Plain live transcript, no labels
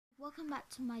Welcome back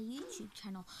to my YouTube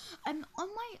channel. I don't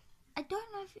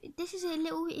know if this is a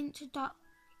little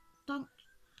introduction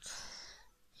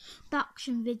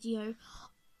video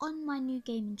on my new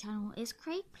gaming channel. It's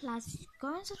Craig Plaz.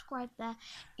 Go and subscribe there.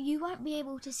 You won't be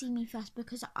able to see me first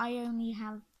because I only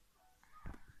have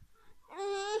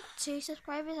 2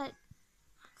 subscribers, like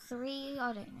 3,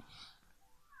 I don't know.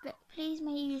 But please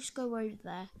may you just go over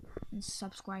there and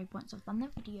subscribe once I've done the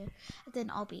video, and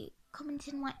then I'll be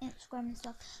commenting my Instagram and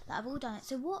stuff that I've all done it.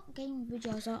 So what game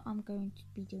videos I'm going to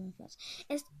be doing first?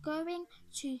 It's going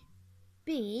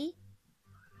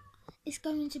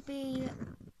to be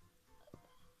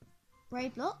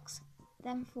Roblox,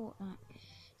 then Fortnite,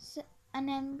 so, and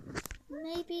then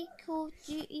maybe Call of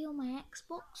Duty on my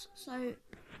Xbox. So,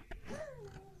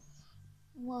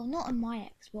 well, not on my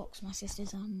Xbox, my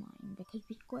sister's on mine because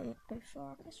we got it before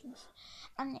our Christmas.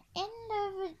 And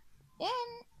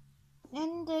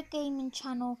in the gaming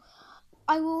channel,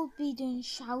 I will be doing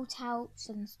shout outs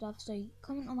and stuff. So you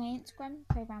comment on my Instagram,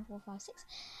 Program456,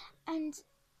 and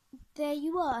there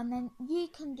you are. And then you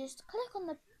can just click on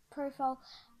the profile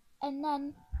and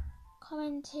then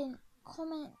comment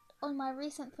on my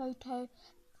recent photo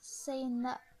saying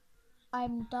that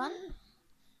I'm done.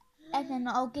 And then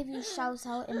I'll give you a shout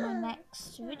out in my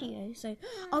next video. So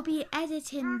I'll be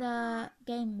editing the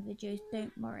gaming videos,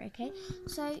 don't worry, okay?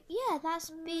 So yeah, that's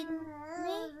been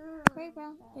me, Craig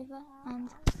Brown, over and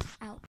out.